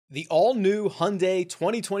The all-new Hyundai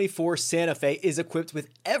 2024 Santa Fe is equipped with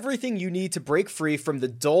everything you need to break free from the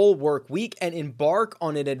dull work week and embark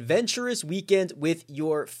on an adventurous weekend with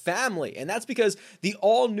your family. And that's because the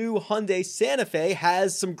all-new Hyundai Santa Fe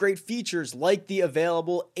has some great features like the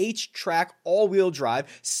available H-Track all-wheel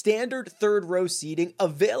drive, standard third-row seating,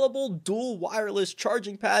 available dual wireless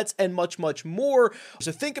charging pads, and much, much more.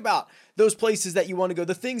 So think about those places that you want to go,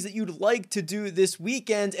 the things that you'd like to do this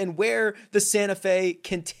weekend, and where the Santa Fe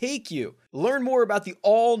can take you. Learn more about the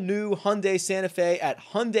all-new Hyundai Santa Fe at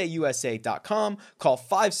HyundaiUSA.com. Call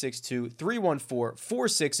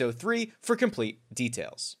 562-314-4603 for complete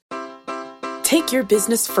details. Take your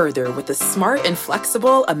business further with the smart and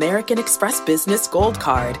flexible American Express Business Gold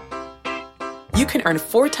Card. You can earn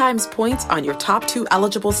 4 times points on your top 2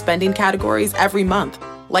 eligible spending categories every month,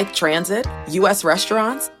 like transit, U.S.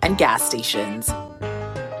 restaurants, and gas stations.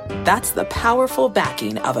 That's the powerful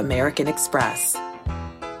backing of American Express.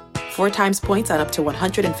 4 times points on up to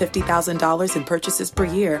 $150,000 in purchases per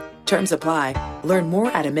year. Terms apply. Learn more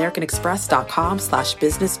at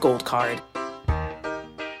americanexpress.com/businessgoldcard.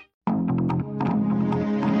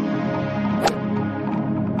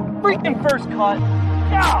 Freaking first cut.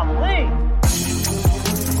 Golly.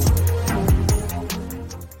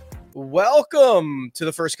 Welcome to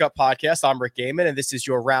the First Cut Podcast. I'm Rick Gaiman, and this is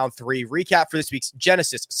your round 3 recap for this week's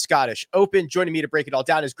Genesis Scottish Open. Joining me to break it all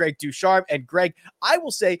down is Greg Ducharme. And Greg, I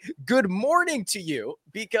will say good morning to you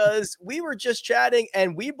because we were just chatting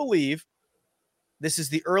and we believe this is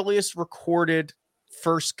the earliest recorded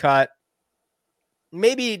First Cut,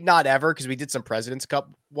 maybe not ever because we did some President's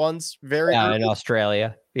Cup ones very early, in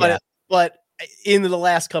Australia. But in the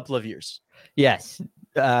last couple of years. Yes.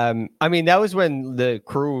 I mean, that was when the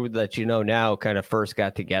crew that you know now kind of first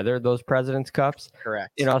got together, those President's Cups.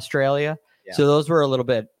 Correct. In Australia. Yeah. So those were a little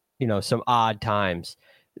bit, some odd times.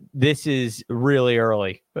 This is really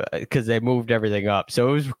early because they moved everything up. So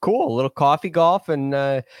it was cool. A little coffee golf and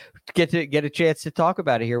get a chance to talk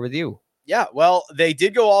about it here with you. Yeah, well, they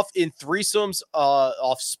did go off in threesomes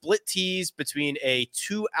off split tees between a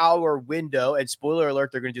 2-hour window. And spoiler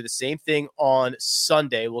alert, they're going to do the same thing on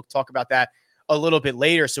Sunday. We'll talk about that a little bit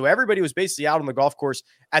later. So everybody was basically out on the golf course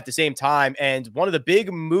at the same time. And one of the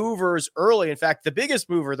big movers early, in fact, the biggest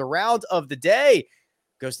mover, the round of the day,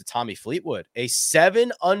 goes to Tommy Fleetwood, a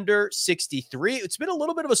 7 under 63. It's been a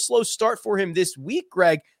little bit of a slow start for him this week,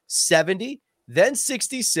 Greg. 70, then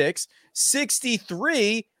 66,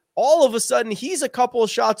 63. All of a sudden, he's a couple of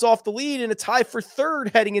shots off the lead and a tie for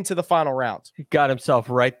third heading into the final round. He got himself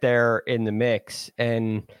right there in the mix.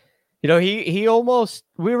 And he almost,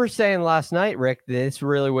 we were saying last night, Rick, this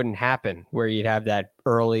really wouldn't happen where you'd have that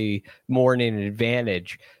early morning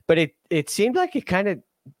advantage. But it seemed like it kind of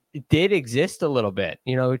did exist a little bit.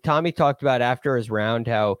 Tommy talked about after his round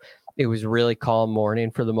how it was really calm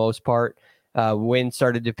morning for the most part. Wind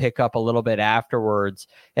started to pick up a little bit afterwards.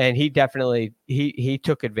 And he definitely, he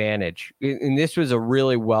took advantage. And this was a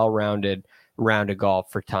really well-rounded round of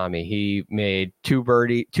golf for Tommy. He made two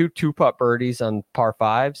putt birdies on par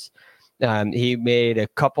 5s. He made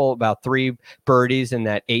about 3 birdies in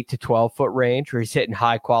that 8 to 12 foot range where he's hitting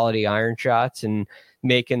high quality iron shots and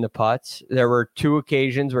making the putts. There were 2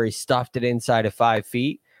 occasions where he stuffed it inside of 5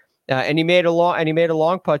 feet. And he made a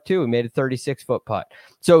long putt too. He made a 36-foot putt.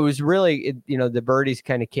 So it was really, the birdies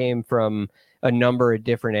kind of came from a number of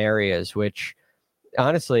different areas, which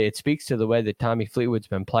honestly, it speaks to the way that Tommy Fleetwood's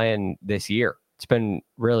been playing this year. It's been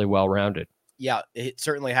really well-rounded. Yeah, it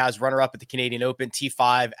certainly has. Runner-up at the Canadian Open,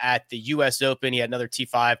 T5 at the U.S. Open. He had another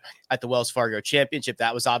T5 at the Wells Fargo Championship.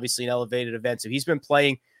 That was obviously an elevated event. So he's been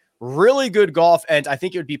playing really good golf, and I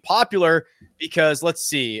think it would be popular because, let's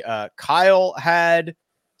see, Kyle had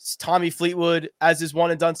Tommy Fleetwood as his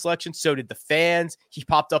one-and-done selection. So did the fans. He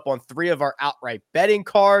popped up on 3 of our outright betting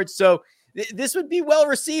cards. So this would be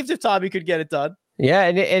well-received if Tommy could get it done. Yeah,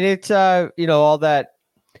 and it's, all that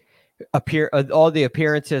all the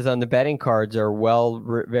appearances on the betting cards are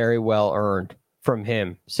very well earned from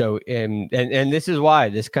him. So, and this is why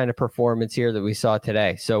this kind of performance here that we saw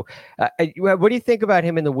today. So what do you think about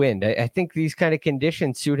him in the wind? I think these kind of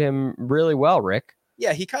conditions suit him really well, Rick.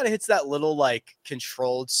 Yeah, he kind of hits that little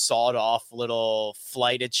controlled, sawed off little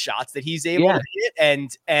flighted shots that he's able to hit.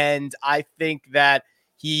 And I think that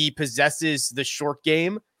he possesses the short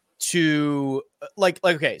game to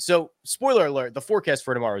okay, so spoiler alert, the forecast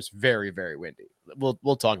for tomorrow is very, very windy.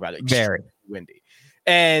 We'll talk about it. Very windy.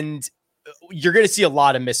 And you're going to see a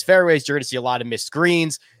lot of missed fairways. You're going to see a lot of missed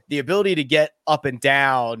greens. The ability to get up and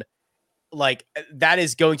down, that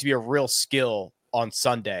is going to be a real skill on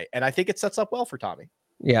Sunday. And I think it sets up well for Tommy.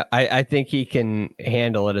 Yeah, I think he can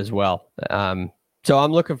handle it as well. So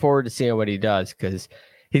I'm looking forward to seeing what he does because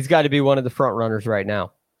he's got to be one of the front runners right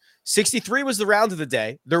now. 63 was the round of the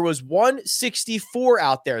day. There was 164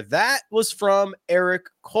 out there. That was from Eric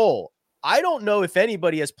Cole. I don't know if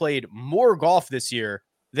anybody has played more golf this year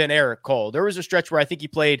than Eric Cole. There was a stretch where I think he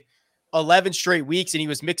played 11 straight weeks and he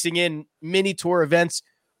was mixing in mini tour events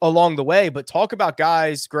along the way. But talk about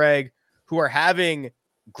guys, Greg, who are having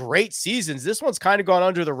great seasons. This one's kind of gone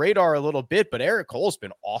under the radar a little bit, but Eric Cole's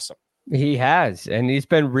been awesome. He has, and he's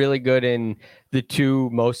been really good in the two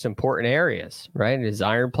most important areas, right? His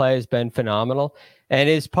iron play has been phenomenal, and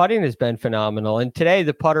his putting has been phenomenal. And today,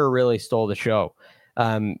 the putter really stole the show.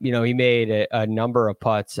 He made a number of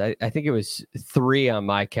putts. I think it was 3 on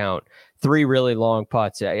my count, 3 really long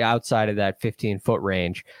putts outside of that 15-foot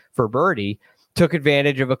range for birdie. Took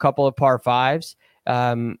advantage of a couple of par 5s.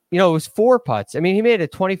 It was 4 putts. I mean, he made a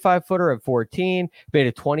 25-footer at 14, made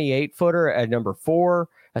a 28-footer at number 4,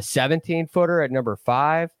 a 17-footer at number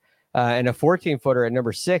 5, and a 14-footer at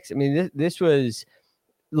number 6. I mean, this was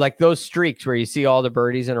like those streaks where you see all the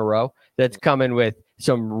birdies in a row. That's coming with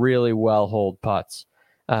some really well-holed putts,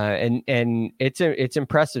 and it's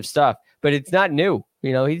impressive stuff. But it's not new.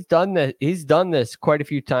 He's done this quite a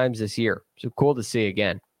few times this year. So cool to see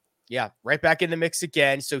again. Yeah, right back in the mix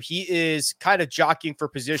again. So he is kind of jockeying for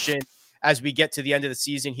position as we get to the end of the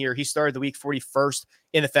season here. He started the week 41st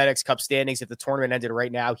in the FedEx Cup standings. If the tournament ended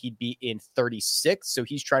right now, he'd be in 36th. So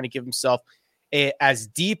he's trying to give himself as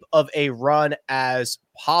deep of a run as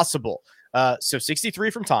possible. So 63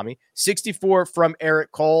 from Tommy, 64 from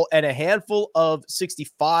Eric Cole, and a handful of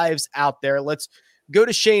 65s out there. Let's go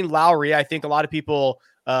to Shane Lowry. I think a lot of people,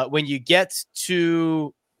 when you get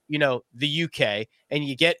to the UK and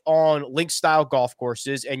you get on link style golf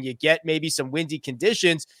courses and you get maybe some windy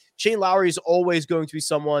conditions, Shane Lowry is always going to be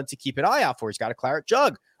someone to keep an eye out for. He's got a claret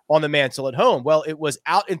jug on the mantle at home. Well, it was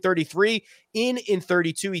out in 33, in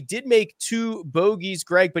 32. He did make 2 bogeys,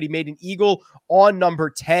 Greg, but he made an eagle on number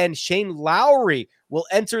 10. Shane Lowry will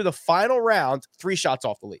enter the final round 3 shots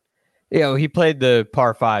off the lead. He played the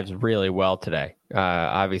par 5s really well today.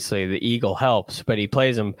 Obviously, the eagle helps, but he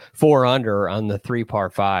plays them 4 under on the 3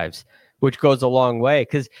 par 5s, which goes a long way.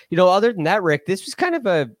 Because, other than that, Rick, this was kind of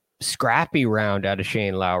a scrappy round out of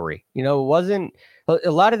Shane Lowry. It wasn't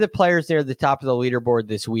a lot of the players near the top of the leaderboard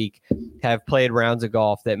this week have played rounds of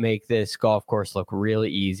golf that make this golf course look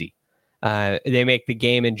really easy. They make the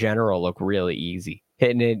game in general look really easy,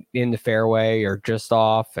 hitting it in the fairway or just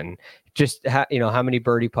off, and just how many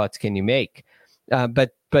birdie putts can you make?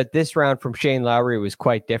 But this round from Shane Lowry was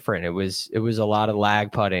quite different. It was a lot of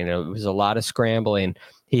lag putting. It was a lot of scrambling.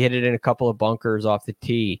 He hit it in a couple of bunkers off the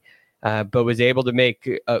tee, but was able to make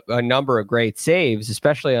a number of great saves,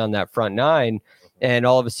 especially on that front 9. And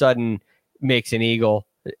all of a sudden makes an eagle,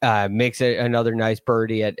 makes another nice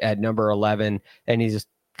birdie at number 11, and he's just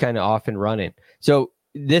kind of off and running. So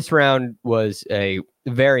this round was a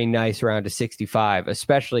very nice round of 65,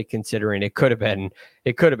 especially considering it could have been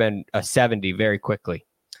a 70 very quickly.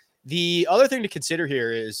 The other thing to consider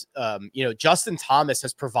here is, Justin Thomas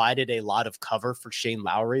has provided a lot of cover for Shane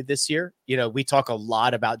Lowry this year. We talk a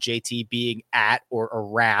lot about JT being at or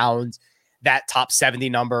around that top 70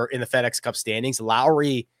 number in the FedEx Cup standings.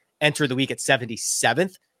 Lowry entered the week at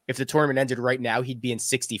 77th. If the tournament ended right now, he'd be in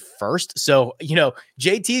 61st. So,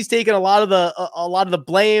 JT's taken a lot of the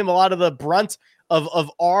blame, a lot of the brunt of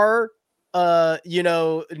our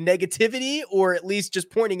negativity, or at least just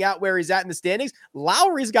pointing out where he's at in the standings.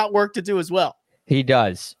 Lowry's got work to do as well. He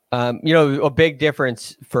does. A big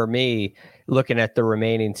difference for me looking at the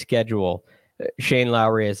remaining schedule. Shane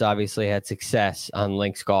Lowry has obviously had success on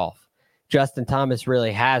links golf. Justin Thomas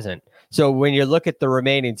really hasn't. So when you look at the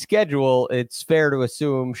remaining schedule, it's fair to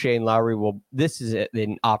assume Shane Lowry this is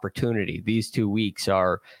an opportunity. These 2 weeks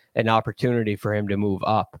are an opportunity for him to move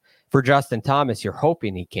up. For Justin Thomas, you're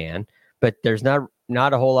hoping he can, but there's not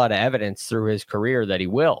a whole lot of evidence through his career that he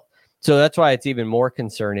will. So that's why it's even more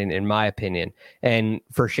concerning, in my opinion. And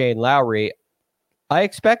for Shane Lowry, I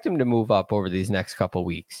expect him to move up over these next couple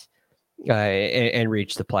weeks and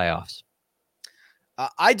reach the playoffs.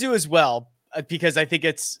 I do as well, because I think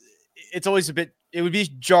it's always it would be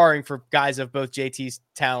jarring for guys of both JT's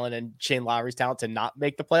talent and Shane Lowry's talent to not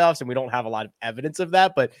make the playoffs. And we don't have a lot of evidence of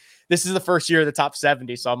that, but this is the first year of the top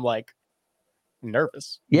 70. So I'm like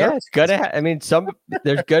nervous. Yeah. It's gonna,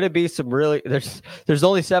 there's going to be some really, there's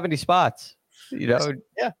only 70 spots, Yeah.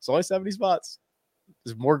 It's only 70 spots.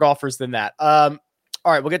 There's more golfers than that. All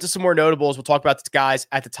right. We'll get to some more notables. We'll talk about the guys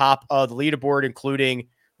at the top of the leaderboard, including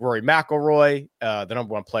Rory McIlroy, the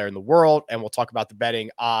number 1 player in the world, and we'll talk about the betting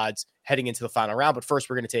odds heading into the final round. But first,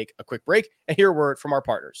 we're going to take a quick break and hear a word from our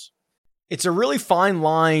partners. It's a really fine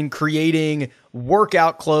line creating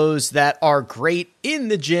workout clothes that are great in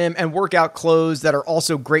the gym and workout clothes that are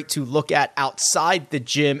also great to look at outside the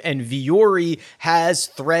gym. And Viore has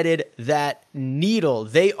threaded that needle.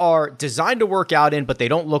 They are designed to work out in, but they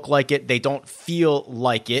don't look like it. They don't feel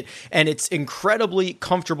like it. And it's incredibly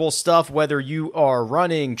comfortable stuff, whether you are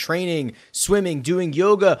running, training, swimming, doing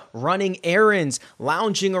yoga, running errands,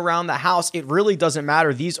 lounging around the house. It really doesn't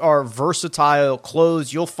matter. These are versatile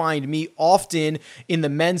clothes. You'll find me often in the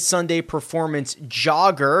men's Sunday performance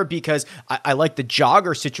jogger because I like the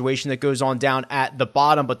jogger situation that goes on down at the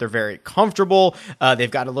bottom, but they're very comfortable.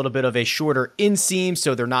 They've got a little bit of a shorter inseam,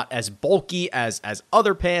 so they're not as bulky as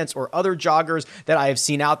other pants or other joggers that I have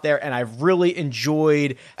seen out there, and I've really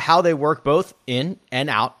enjoyed how they work both in and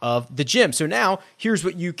out of the gym. So now here's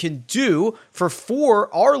what you can do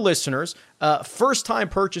for our listeners. First-time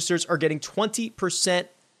purchasers are getting 20%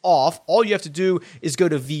 off. All you have to do is go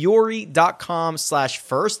to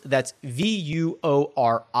viore.com/first. That's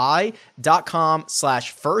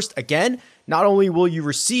VUORI.com/first. Again, not only will you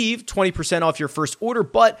receive 20% off your first order,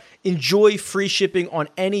 but enjoy free shipping on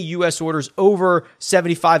any U.S. orders over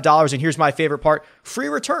 $75. And here's my favorite part, free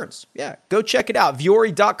returns. Yeah, go check it out.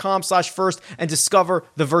 Viore.com/first and discover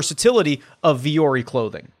the versatility of Viore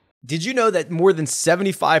clothing. Did you know that more than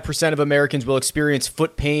 75% of Americans will experience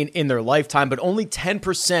foot pain in their lifetime, but only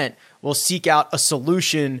 10% will seek out a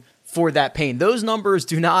solution for that pain? Those numbers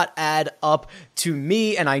do not add up to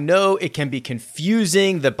me, and I know it can be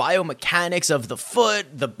confusing, the biomechanics of the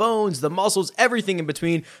foot, the bones, the muscles, everything in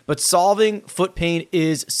between, but solving foot pain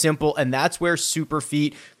is simple, and that's where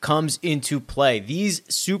Superfeet comes into play. These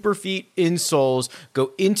Superfeet insoles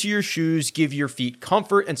go into your shoes, give your feet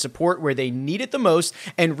comfort and support where they need it the most,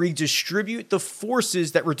 and redistribute the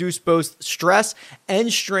forces that reduce both stress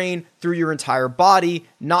and strain through your entire body,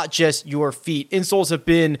 not just your feet. Insoles have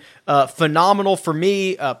been phenomenal for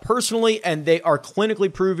me personally, and they are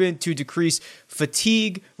clinically proven to decrease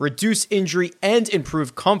fatigue, reduce injury, and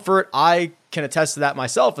improve comfort. I can attest to that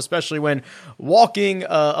myself, especially when walking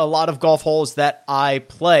a lot of golf holes that I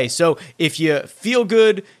play. So if you feel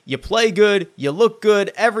good, you play good, you look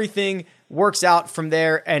good, everything works out from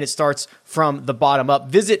there, and it starts from the bottom up.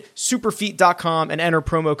 Visit superfeet.com and enter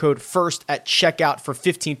promo code FIRST at checkout for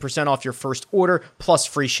 15% off your first order plus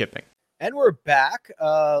free shipping. And we're back.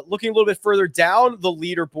 Looking a little bit further down the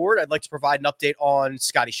leaderboard, I'd like to provide an update on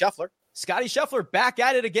Scotty Scheffler. Scotty Scheffler back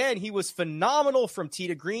at it again. He was phenomenal from tee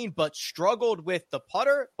to green, but struggled with the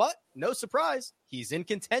putter. But no surprise, he's in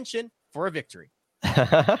contention for a victory.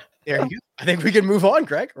 There you go. I think we can move on,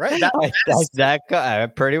 Greg. Right?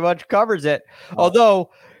 That pretty much covers it.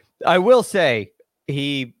 Although I will say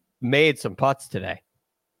he made some putts today.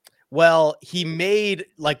 Well, he made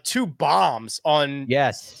like two bombs on,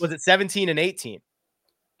 yes. Was it 17 and 18?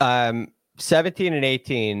 17 and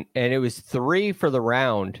 18, and it was 3 for the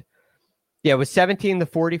round. Yeah, it was 17 the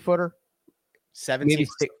 40-footer. 17.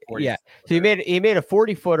 Yeah. So he made a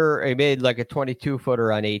 40-footer, he made like a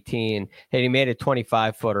 22-footer on 18, and he made a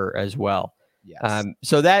 25-footer as well. Yes.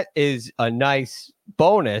 So that is a nice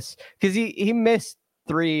bonus because he missed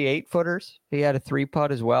 3 8-footers. He had a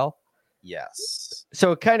 3-putt as well. Yes.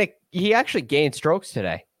 So he actually gained strokes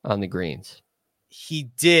today on the greens.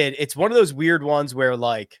 He did. It's one of those weird ones where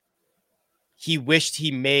like he wished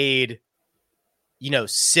he made,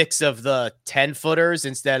 6 of the 10-footers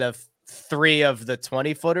instead of 3 of the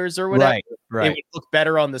 20-footers or whatever. Right. It would look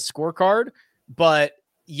better on the scorecard. But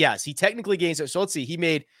yes, he technically gained. So let's see. He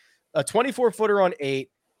made a 24-footer on 8,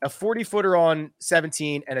 a 40-footer on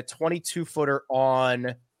 17, and a 22-footer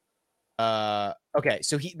on okay,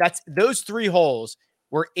 so those 3 holes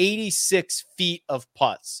were 86 feet of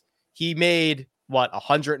putts. He made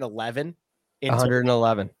 111?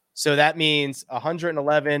 111. So that means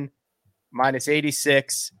 111 minus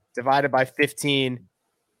 86 divided by 15.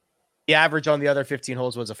 The average on the other 15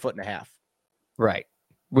 holes was 1.5 feet. Right.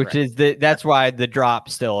 Which is that's why the drop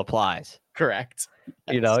still applies. Correct.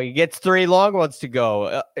 He gets 3 long ones to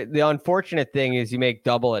go. The unfortunate thing is you make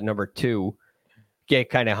double at number 2. Get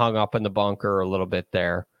kind of hung up in the bunker a little bit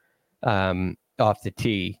there off the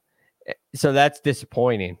tee. So that's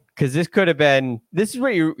disappointing because this is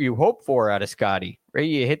what you hope for out of Scotty, right?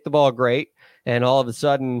 You hit the ball great and all of a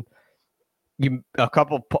sudden a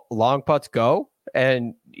couple long putts go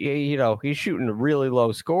and he's shooting a really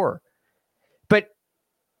low score. But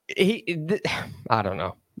I don't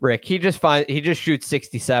know, Rick, he just shoots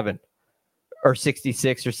 67 or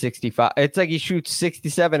 66 or 65. It's like he shoots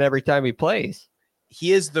 67 every time he plays.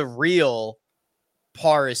 He is the real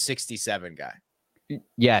par is 67 guy.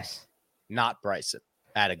 Yes. Not Bryson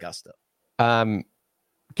at Augusta.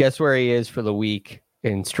 Guess where he is for the week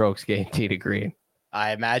in strokes gained tee to green?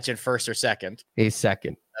 I imagine first or second. He's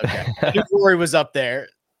second. Okay. I knew Rory was up there.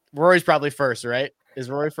 Rory's probably first, right? Is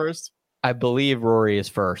Rory first? I believe Rory is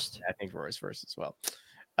first. I think Rory's first as well.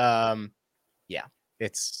 Yeah,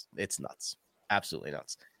 it's nuts. Absolutely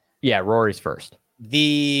nuts. Yeah, Rory's first.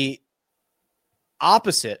 The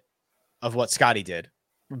opposite of what Scotty did,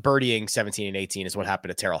 birdieing 17 and 18, is what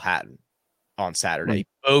happened to Terrell Hatton on Saturday.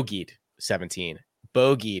 Bogeyed 17,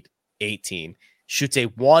 bogeyed 18, shoots a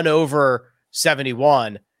 1 over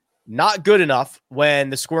 71. Not good enough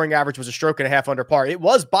when the scoring average was a stroke and a half under par. It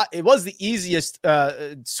was the easiest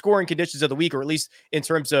scoring conditions of the week, or at least in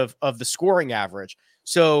terms of the scoring average.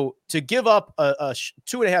 So to give up a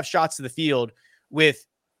 2.5 shots to the field with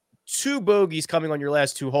 2 bogeys coming on your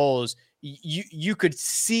last 2 holes, you could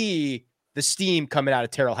see the steam coming out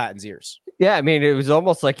of Terrell Hatton's ears. Yeah, I mean, it was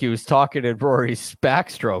almost like he was talking in Rory's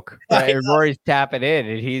backstroke. Right? Rory's tapping in,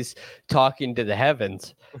 and he's talking to the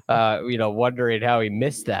heavens, wondering how he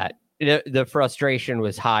missed that. The frustration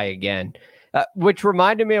was high again, which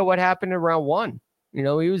reminded me of what happened in round 1. He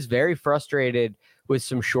was very frustrated with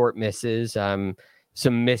some short misses, some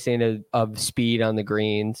missing of speed on the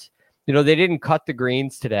greens. They didn't cut the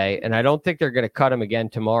greens today, and I don't think they're going to cut them again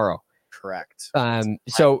tomorrow. Correct.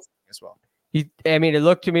 So as well. It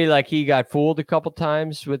looked to me like he got fooled a couple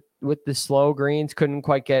times with the slow greens, couldn't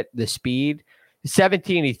quite get the speed.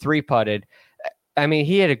 17, he 3-putted. I mean,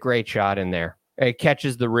 he had a great shot in there. It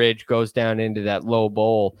catches the ridge, goes down into that low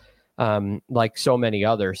bowl, like so many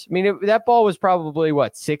others. I mean, that ball was probably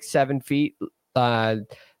 6-7 feet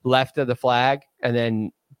left of the flag, and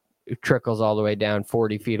then it trickles all the way down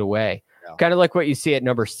 40 feet away. Yeah. Kind of like what you see at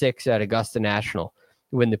number 6 at Augusta National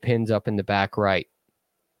when the pin's up in the back right.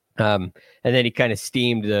 And then he kind of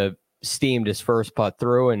steamed his first putt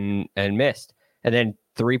through and missed, and then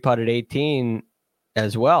 3-putted 18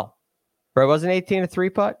 as well. Right? Wasn't 18 a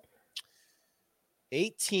 3-putt?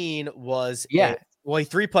 18 was he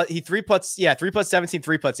 3-putts 17,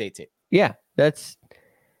 3-putts 18. Yeah,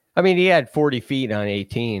 he had 40 feet on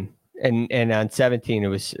 18, and on 17 it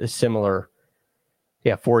was a similar.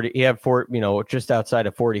 Yeah, 40. He had 4, just outside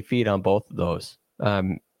of 40 feet on both of those,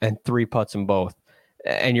 and 3 putts in both.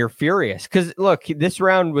 And you're furious because look, this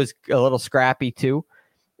round was a little scrappy too,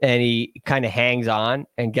 and he kind of hangs on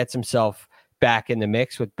and gets himself back in the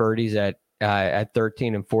mix with birdies at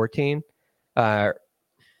 13 and 14,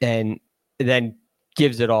 and then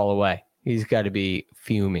gives it all away. He's got to be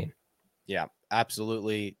fuming. Yeah,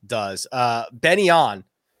 absolutely does. Benny on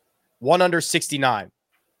 1 under 69,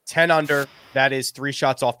 10 under. That is 3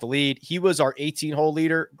 shots off the lead. He was our 18-hole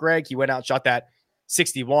leader, Greg. He went out and shot that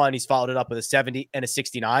 61. He's followed it up with a 70 and a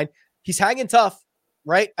 69. He's hanging tough,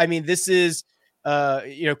 right? I mean, this is,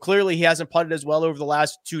 clearly he hasn't putted as well over the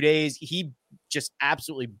last 2 days. He just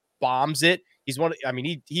absolutely bombs it.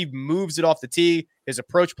 He moves it off the tee. His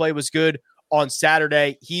approach play was good on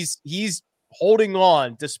Saturday. He's holding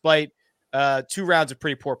on despite 2 rounds of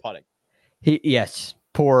pretty poor putting.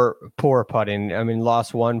 Poor putting.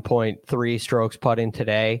 Lost 1.3 strokes putting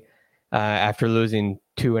today after losing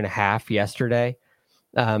 2.5 yesterday.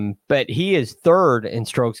 But he is 3rd in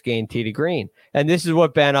strokes gained tee to green. And this is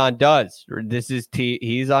what Ben On does.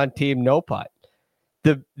 He's on team no putt.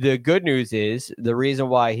 The good news is the reason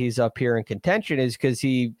why he's up here in contention is because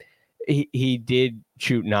he did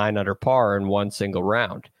shoot 9 under par in one single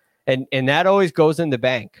round. And that always goes in the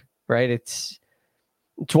bank, right? It's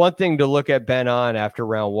one thing to look at Ben On after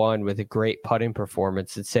round 1 with a great putting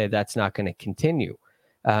performance and say that's not going to continue.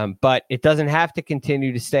 But it doesn't have to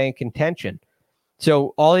continue to stay in contention.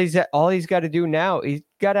 So all he's got to do now, he's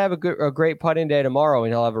got to have a great putting day tomorrow,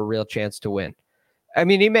 and he'll have a real chance to win.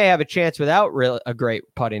 He may have a chance without a great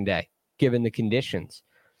putting day, given the conditions.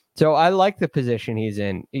 So I like the position he's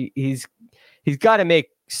in. He's got to make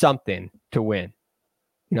something to win.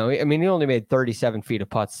 He only made 37 feet of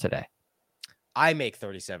putts today. I make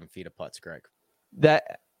 37 feet of putts, Greg.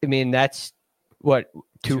 That's what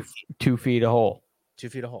 2 feet a hole. 2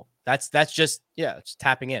 feet a hole. That's just it's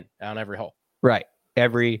tapping in on every hole. Right.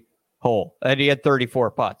 Every hole. And he had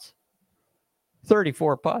 34 putts.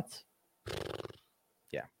 34 putts.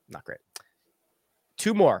 Yeah, not great.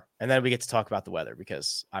 2 more, and then we get to talk about the weather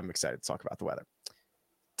because I'm excited to talk about the weather.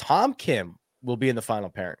 Tom Kim will be in the final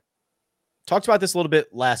pairing. Talked about this a little bit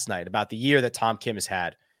last night about the year that Tom Kim has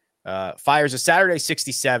had. Fires a Saturday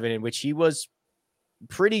 67 in which he was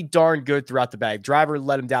pretty darn good throughout the bag. Driver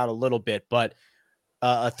let him down a little bit, but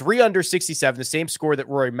a 3 under 67, the same score that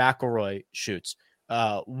Rory McIlroy shoots.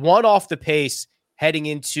 1 off the pace heading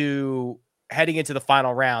into the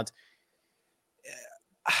final round.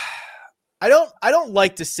 I don't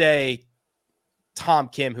like to say Tom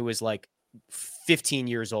Kim, who is like 15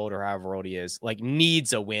 years old or however old he is, like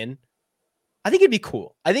needs a win, I think it'd be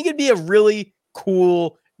cool. I think it'd be a really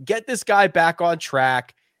cool, get this guy back on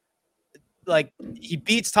track. Like he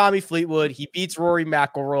beats Tommy Fleetwood. He beats Rory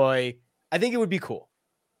McIlroy. I think it would be cool.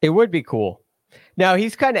 It would be cool. Now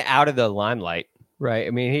he's kind of out of the limelight, right?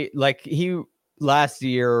 I mean, he last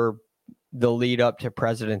year, the lead up to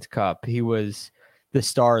President's Cup, he was the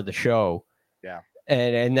star of the show. Yeah.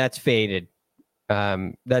 And that's faded.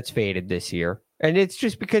 That's faded this year. And it's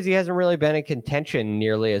just because he hasn't really been in contention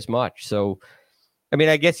nearly as much. So, I mean,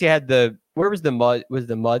 I guess you had where was the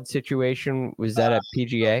mud situation? Was that at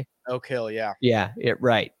PGA? Oak Hill, yeah. Yeah,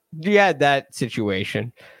 right. You had that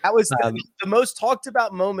situation. That was the most talked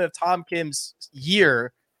about moment of Tom Kim's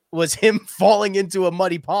year was him falling into a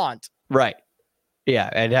muddy pond. Right. Yeah,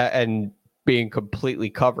 and being completely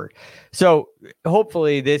covered. So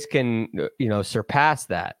hopefully this can, surpass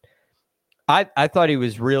that. I thought he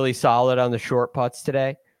was really solid on the short putts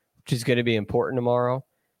today, which is going to be important tomorrow.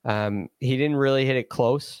 He didn't really hit it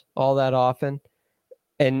close all that often.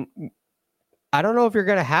 And I don't know if you're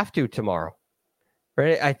going to have to tomorrow.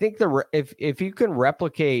 Right? I think if you can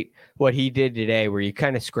replicate what he did today, where you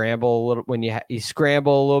kind of scramble a little when you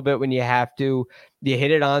scramble a little bit when you have to, you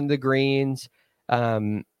hit it on the greens,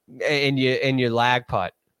 and you lag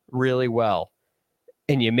putt really well,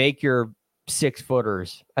 and you make your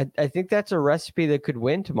 6-footers. I think that's a recipe that could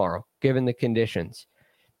win tomorrow, given the conditions.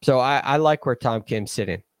 So I like where Tom Kim's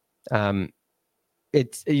sitting.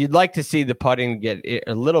 You'd like to see the putting get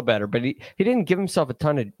a little better, but he didn't give himself a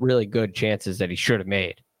ton of really good chances that he should have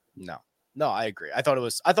made. No, I agree. I thought it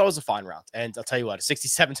was a fine round, and I'll tell you what, a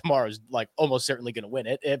 67 tomorrow is like almost certainly going to win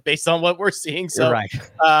it based on what we're seeing. So, right.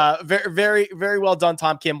 Very, very, very well done,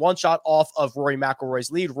 Tom Kim. One shot off of Rory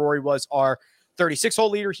McIlroy's lead. Rory was our 36-hole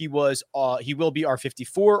leader. He will be our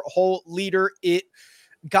 54-hole leader. It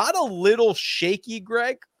got a little shaky,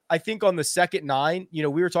 Greg. I think on the second 9, we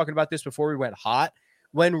were talking about this before we went hot.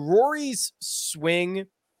 When Rory's swing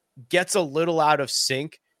gets a little out of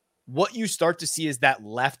sync, what you start to see is that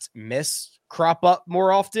left miss crop up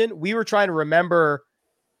more often. We were trying to remember,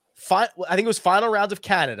 I think it was final round of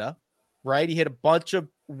Canada, right? He hit a bunch of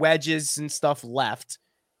wedges and stuff left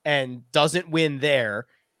and doesn't win there.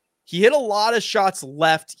 He hit a lot of shots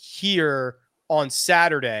left here on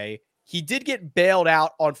Saturday. He did get bailed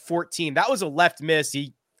out on 14. That was a left miss.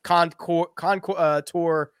 He Contour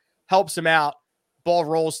helps him out. Ball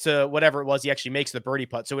rolls to whatever it was. He actually makes the birdie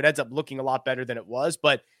putt. So it ends up looking a lot better than it was,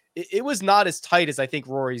 but it was not as tight as I think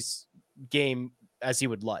Rory's game as he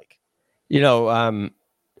would like.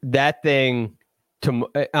 That thing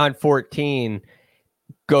on 14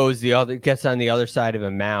 gets on the other side of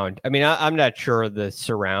a mound. I mean, I'm not sure of the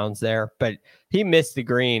surrounds there, but he missed the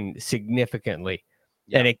green significantly.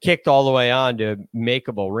 Yeah. And it kicked all the way on to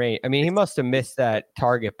makeable range. I mean, he must have missed that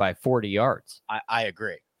target by 40 yards. I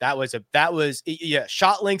agree. That was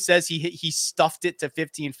ShotLink says he stuffed it to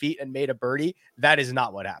 15 feet and made a birdie. That is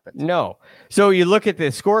not what happened. No. So you look at the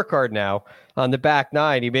scorecard now on the back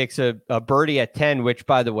 9, he makes a birdie at 10, which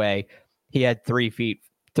by the way, he had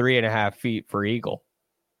 3.5 feet for eagle.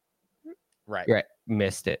 Right.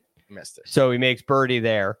 Missed it. Missed it. So he makes birdie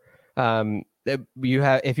there. If you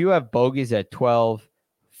have bogeys at 12,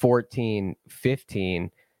 14,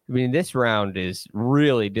 15, I mean, this round is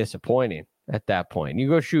really disappointing at that point. You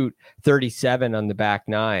go shoot 37 on the back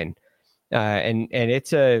 9, and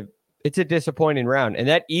it's a disappointing round, and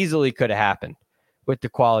that easily could have happened with the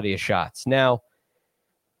quality of shots. Now,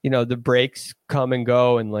 the breaks come and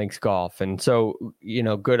go in links golf, and so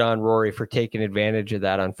good on Rory for taking advantage of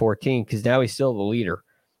that on 14, because now he's still the leader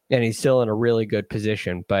and he's still in a really good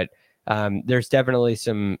position. But there's definitely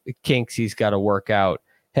some kinks he's got to work out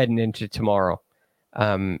heading into tomorrow.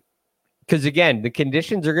 Because again, the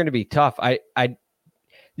conditions are going to be tough.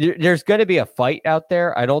 There's going to be a fight out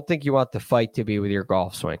there. I don't think you want the fight to be with your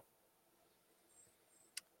golf swing.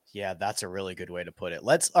 Yeah, that's a really good way to put it.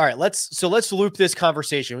 Let's loop this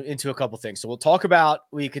conversation into a couple things. So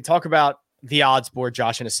we could talk about the odds board,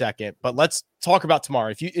 Josh, in a second, but let's talk about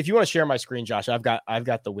tomorrow. If you want to share my screen, Josh, I've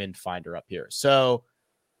got the wind finder up here. So,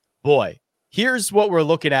 boy, here's what we're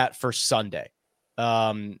looking at for Sunday.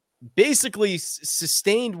 Basically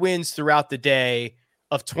sustained winds throughout the day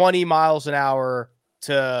of 20 miles an hour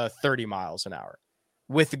to 30 miles an hour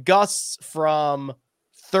with gusts from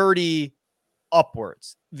 30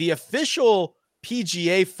 upwards. The official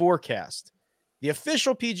PGA forecast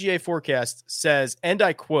says, and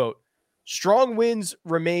I quote, strong winds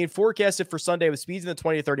remain forecasted for Sunday with speeds in the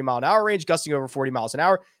 20 to 30 mile an hour range, gusting over 40 miles an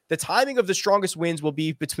hour. The timing of the strongest winds will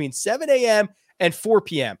be between 7 a.m. and 4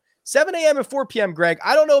 p.m. 7 a.m. and 4 p.m., Greg.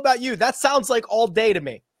 I don't know about you. That sounds like all day to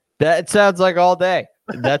me. That sounds like all day.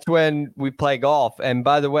 That's when we play golf. And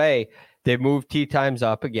by the way, they moved tee times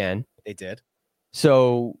up again. They did.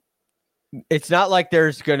 So it's not like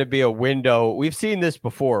there's going to be a window. We've seen this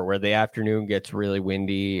before where the afternoon gets really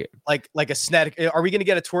windy. Like a Snedeker. Are we going to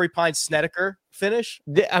get a Torrey Pines Snedeker finish?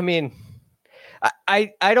 I mean,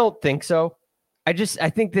 I don't think so. I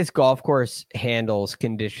think this golf course handles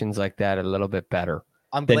conditions like that a little bit better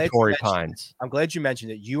than Torrey Pines. I'm glad you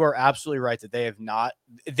mentioned it. You are absolutely right that they have not.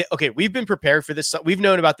 Okay, we've been prepared for this. We've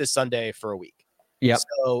known about this Sunday for a week. Yep.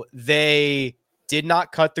 So they did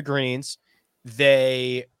not cut the greens.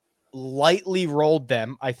 They lightly rolled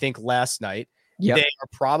them, I think, last night. Yep. They are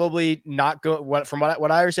probably not going. From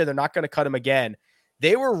what I understand, they're not going to cut them again.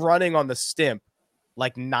 They were running on the stimp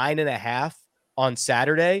like 9.5 on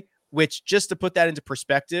Saturday, which, just to put that into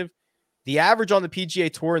perspective, the average on the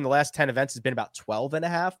PGA Tour in the last 10 events has been about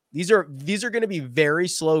 12.5. These are going to be very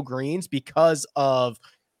slow greens because of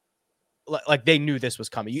like they knew this was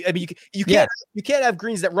coming. You can't have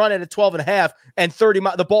greens that run at a 12.5 and 30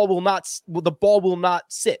 miles. The ball will not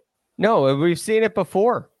sit. No, we've seen it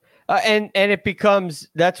before. And it becomes,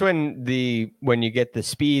 that's when you get the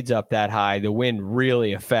speeds up that high, the wind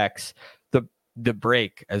really affects the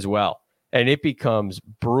break as well. And it becomes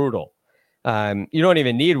brutal. You don't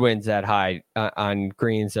even need winds that high on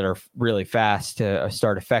greens that are really fast to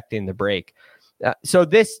start affecting the break. So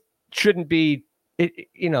this shouldn't be,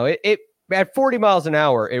 it at 40 miles an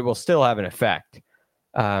hour, it will still have an effect.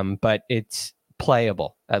 But it's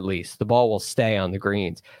playable, at least. The ball will stay on the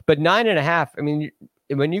greens. But 9.5, I mean,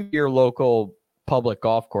 when you your local public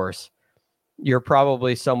golf course, you're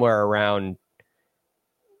probably somewhere around,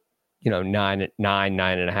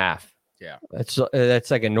 9.5. Yeah,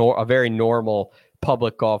 that's like a very normal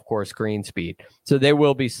public golf course green speed. So they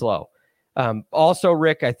will be slow. Also,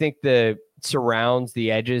 Rick, I think the surrounds,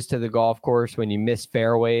 the edges to the golf course, when you miss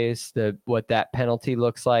fairways, what that penalty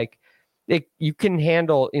looks like, you can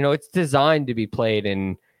handle. It's designed to be played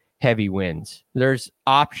in heavy winds. There's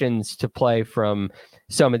options to play from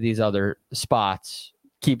some of these other spots.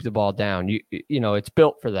 Keep the ball down. It's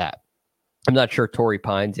built for that. I'm not sure Torrey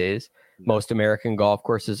Pines is. Most American golf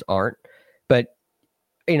courses aren't. But,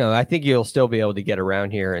 I think you'll still be able to get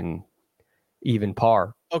around here and even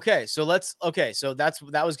par. Okay, so that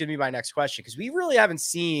was going to be my next question, because we really haven't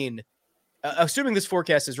seen, assuming this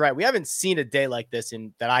forecast is right, we haven't seen a day like this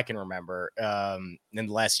that I can remember in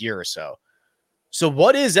the last year or so. So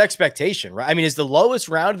what is expectation, right? I mean, is the lowest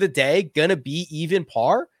round of the day going to be even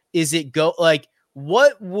par? Is it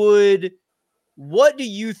what do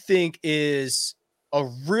you think is a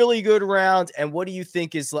really good round, and what do you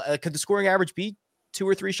think is could the scoring average be 2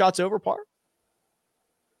 or 3 shots over par?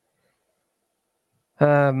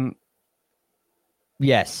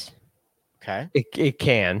 Yes. Okay. It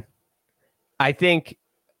can. I think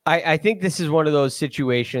this is one of those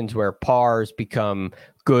situations where pars become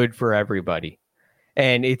good for everybody,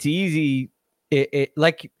 and it's easy.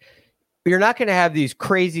 Like, you're not going to have these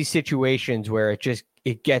crazy situations where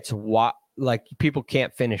it gets like people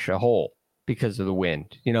can't finish a hole because of the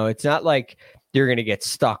wind. It's not like you're going to get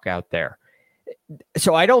stuck out there.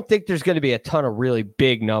 So I don't think there's going to be a ton of really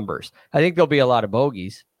big numbers. I think there'll be a lot of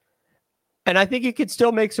bogeys, and I think you could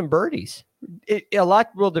still make some birdies. A lot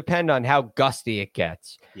will depend on how gusty it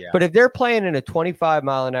gets. Yeah. But if they're playing in a 25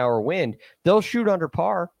 mile an hour wind, they'll shoot under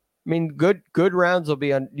par. I mean, good rounds will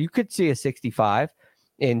be on. You could see a 65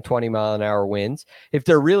 in 20 mile an hour winds. If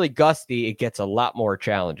they're really gusty, it gets a lot more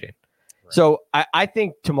challenging. Right. So I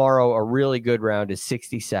think tomorrow a really good round is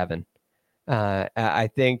 67. I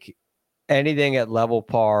think anything at level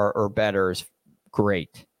par or better is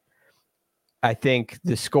great. I think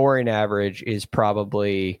the scoring average is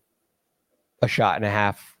probably a shot and a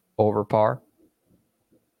half over par.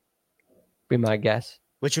 Be my guess.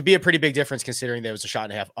 Which would be a pretty big difference, considering there was a shot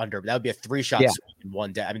and a half under. But that would be a 3-shot swing in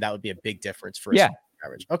one day. I mean, that would be a big difference for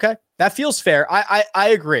average. Okay, that feels fair. I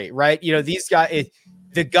agree, right? These guys,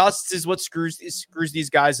 the gusts is what screws these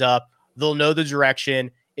guys up. They'll know the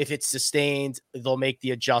direction. If it's sustained, they'll make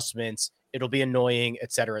the adjustments. It'll be annoying,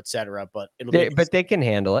 et cetera, but they can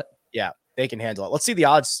handle it. Yeah, they can handle it. Let's see the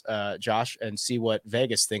odds, Josh, and see what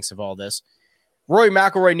Vegas thinks of all this. Rory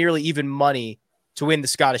McIlroy nearly even money to win the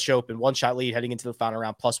Scottish Open. 1-shot lead heading into the final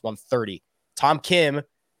round, plus 130. Tom Kim,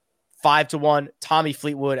 5-1. Tommy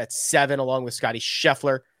Fleetwood at 7, along with Scotty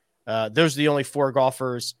Scheffler. Those are the only 4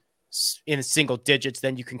 golfers in single digits.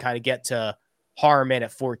 Then you can kind of get to Harman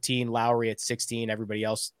at 14, Lowry at 16, everybody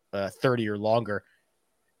else 30 or longer.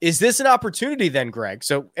 Is this an opportunity then, Greg?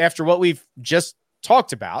 So after what we've just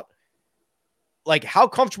talked about, like, how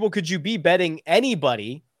comfortable could you be betting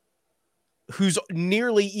anybody who's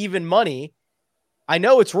nearly even money? I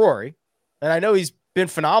know it's Rory, and I know he's been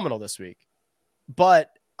phenomenal this week, but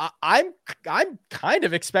I'm kind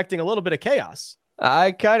of expecting a little bit of chaos.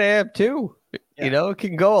 I kind of am too. Yeah. You know, it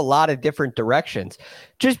can go a lot of different directions.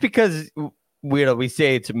 Just because we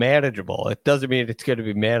say it's manageable, it doesn't mean it's going to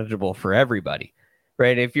be manageable for everybody,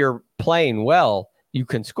 right? If you're playing well, you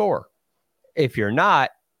can score. If you're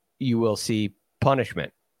not, you will see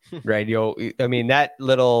punishment, right? That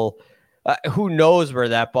little, who knows where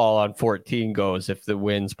that ball on 14 goes if the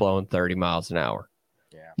wind's blowing 30 miles an hour.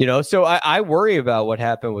 Yeah. So I worry about what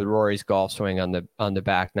happened with Rory's golf swing on the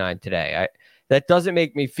back nine today. That doesn't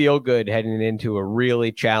make me feel good heading into a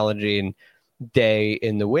really challenging day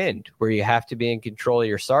in the wind where you have to be in control of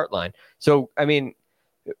your start line. So,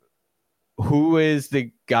 who is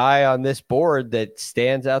the guy on this board that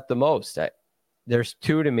stands out the most? There's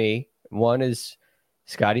two to me. One is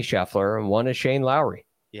Scotty Scheffler and one is Shane Lowry.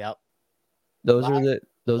 Yep. Those are the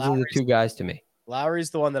two guys to me. Lowry's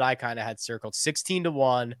the one that I kind of had circled.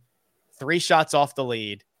 16-1, 3 shots off the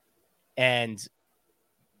lead, and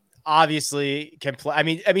obviously can play. I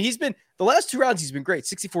mean, he's been the last 2 rounds. He's been great.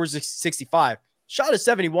 64, 65. Shot a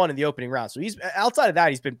 71 in the opening round. So he's outside of that.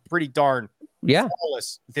 He's been pretty darn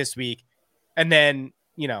flawless this week. And then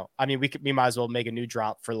me might as well make a new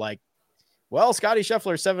drop for Scotty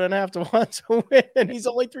Scheffler 7.5 to 1 to win, and he's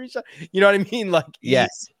only 3 shots. You know what I mean?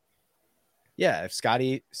 Yes. Yeah, if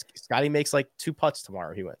Scotty makes 2 putts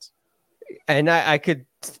tomorrow, he wins. And I could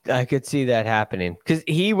see that happening because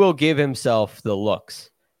he will give himself the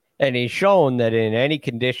looks, and he's shown that in any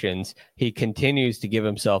conditions he continues to give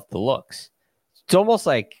himself the looks. It's almost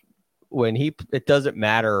like when it doesn't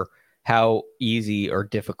matter how easy or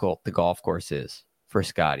difficult the golf course is for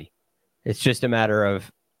Scotty. It's just a matter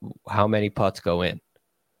of how many putts go in,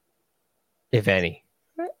 if any.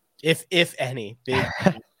 If any. Big.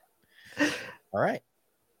 All right.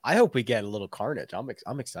 I hope we get a little carnage. I'm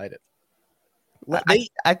excited.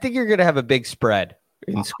 I think you're going to have a big spread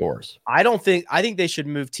in scores. I think they should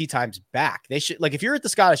move tee times back. They should, if you're at the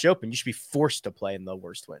Scottish Open, you should be forced to play in the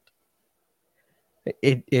worst wind.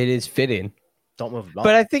 It is fitting. Don't move them up.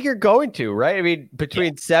 But I think you're going to, right? I mean,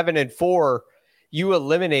 between 7 and 4, you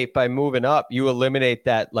eliminate by moving up. You eliminate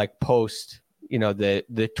that post,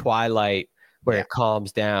 the twilight where it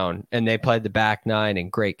calms down, and they play the back nine in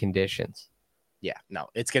great conditions. Yeah, no,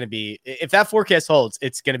 it's going to be, if that forecast holds,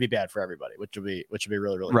 it's going to be bad for everybody, which will be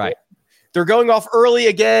really, really right. Cool. They're going off early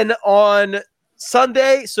again on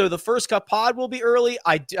Sunday, so the First Cut pod will be early.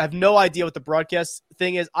 I have no idea what the broadcast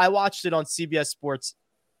thing is. I watched it on CBS Sports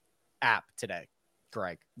app today,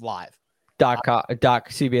 Greg, live.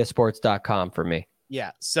 CBSSports.com for me. Yeah,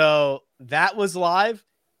 so that was live.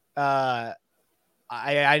 I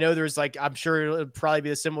know there's I'm sure it'll probably be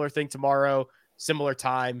a similar thing tomorrow, similar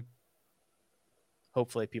time.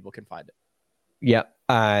 Hopefully people can find it. Yep.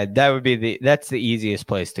 That's the easiest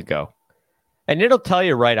place to go. And it'll tell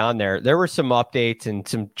you right on there. There were some updates and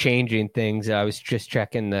some changing things. I was just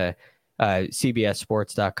checking the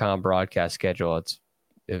CBSSports.com broadcast schedule.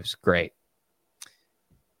 It was great.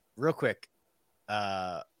 Real quick.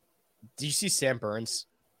 Did you see Sam Burns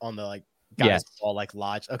on the yes. Ball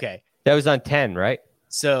lodge? Okay. That was on 10, right?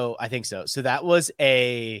 So I think so. So that was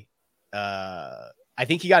I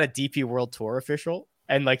think he got a DP World Tour official,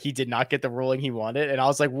 and he did not get the ruling he wanted. And I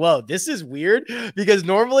was like, whoa, this is weird, because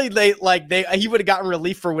normally he would have gotten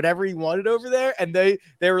relief for whatever he wanted over there. And they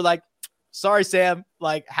were like, sorry, Sam,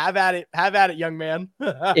 have at it, young man.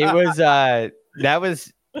 It was, that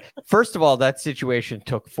was, first of all, that situation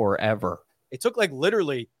took forever. It took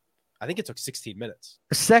literally, I think it took 16 minutes.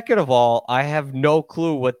 Second of all, I have no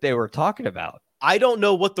clue what they were talking about. I don't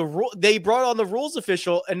know what the rule, they brought on the rules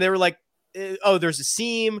official, and they were like, oh, there's a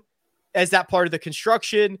seam as that part of the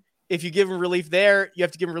construction. If you give him relief there, you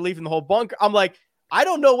have to give him relief in the whole bunker. I'm like, I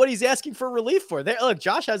don't know what he's asking for relief for. There, look,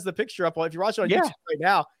 Josh has the picture up. If you're watching on YouTube right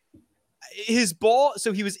now, his ball.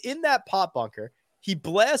 So he was in that pot bunker. He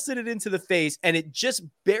blasted it into the face, and it just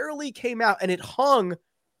barely came out, and it hung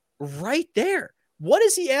right there. What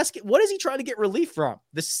is he asking? What is he trying to get relief from?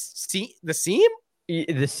 The seam?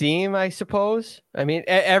 The seam, I suppose. I mean,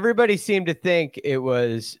 everybody seemed to think it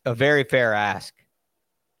was a very fair ask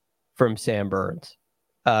from Sam Burns.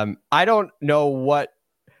 I don't know what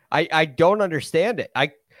I don't understand it.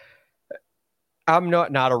 I'm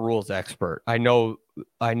not a rules expert. I know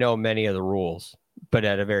many of the rules, but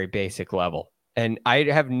at a very basic level. And I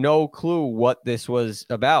have no clue what this was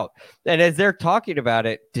about. And as they're talking about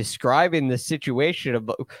it, describing the situation of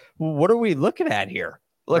what are we looking at here?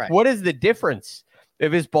 Right. What is the difference?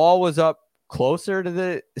 If his ball was up closer to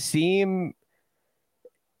the seam,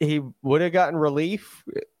 he would have gotten relief.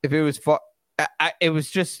 If it was far, It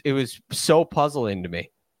was so puzzling to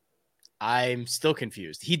me. I'm still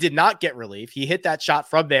confused. He did not get relief. He hit that shot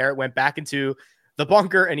from there, went back into the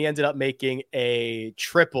bunker, and he ended up making a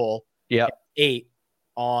triple 8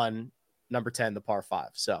 on number 10, the par 5.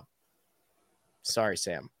 So sorry,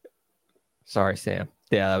 Sam. Yeah,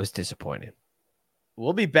 that was disappointing.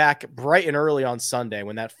 We'll be back bright and early on Sunday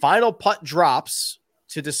when that final putt drops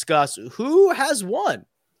to discuss who has won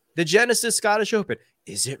the Genesis Scottish Open.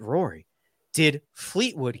 Is it Rory? Did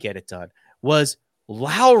Fleetwood get it done? Was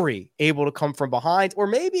Lowry able to come from behind? Or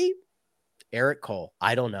maybe Eric Cole?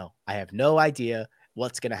 I don't know. I have no idea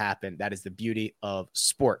what's going to happen. That is the beauty of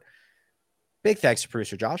sport. Big thanks to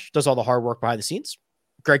producer Josh. Does all the hard work behind the scenes.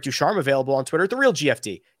 Greg Ducharme, available on Twitter, The Real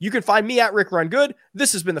GFD. You can find me at Rick Run Good.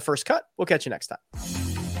 This has been The First Cut. We'll catch you next time.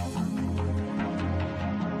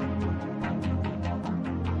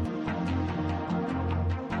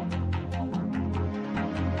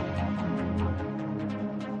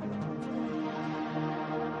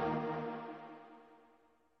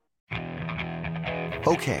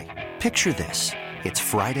 Okay, picture this. It's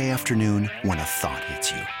Friday afternoon when a thought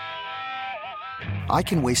hits you. I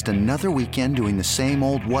can waste another weekend doing the same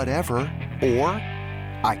old whatever, or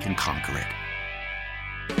I can conquer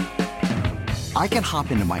it. I can hop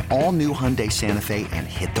into my all-new Hyundai Santa Fe and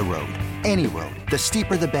hit the road. Any road. The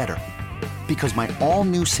steeper, the better. Because my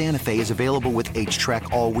all-new Santa Fe is available with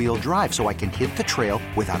H-Track all-wheel drive, so I can hit the trail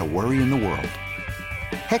without a worry in the world.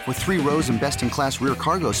 Heck, with 3 rows and best-in-class rear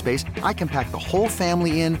cargo space, I can pack the whole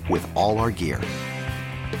family in with all our gear.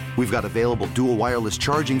 We've got available dual wireless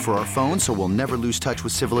charging for our phones, so we'll never lose touch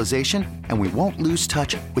with civilization, and we won't lose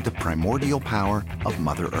touch with the primordial power of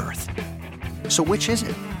Mother Earth. So which is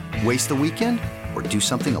it? Waste the weekend or do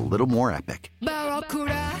something a little more epic?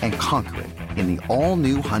 And conquer it in the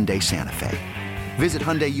all-new Hyundai Santa Fe. Visit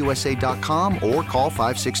HyundaiUSA.com or call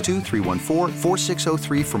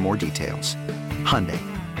 562-314-4603 for more details. Hyundai,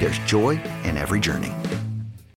 there's joy in every journey.